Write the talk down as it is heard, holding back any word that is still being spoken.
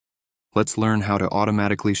Let's learn how to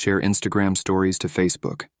automatically share Instagram stories to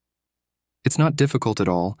Facebook. It's not difficult at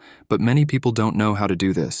all, but many people don't know how to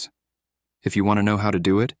do this. If you want to know how to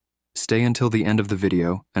do it, stay until the end of the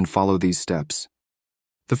video and follow these steps.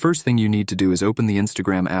 The first thing you need to do is open the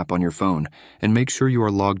Instagram app on your phone and make sure you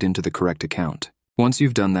are logged into the correct account. Once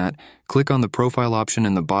you've done that, click on the profile option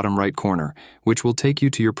in the bottom right corner, which will take you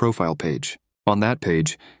to your profile page. On that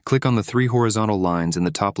page, click on the 3 horizontal lines in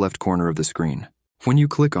the top left corner of the screen. When you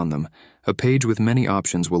click on them, a page with many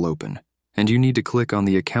options will open, and you need to click on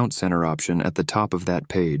the Account Center option at the top of that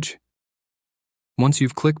page. Once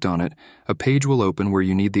you've clicked on it, a page will open where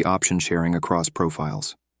you need the option sharing across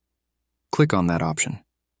profiles. Click on that option.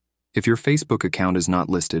 If your Facebook account is not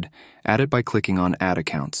listed, add it by clicking on Add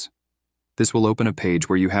Accounts. This will open a page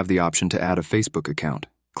where you have the option to add a Facebook account.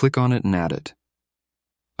 Click on it and add it.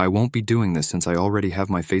 I won't be doing this since I already have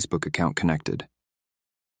my Facebook account connected.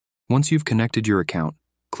 Once you've connected your account,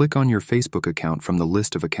 click on your Facebook account from the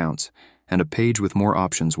list of accounts, and a page with more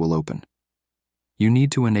options will open. You need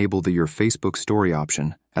to enable the Your Facebook Story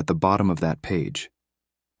option at the bottom of that page.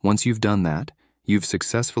 Once you've done that, you've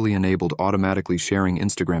successfully enabled automatically sharing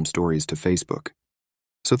Instagram stories to Facebook.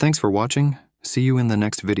 So thanks for watching. See you in the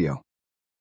next video.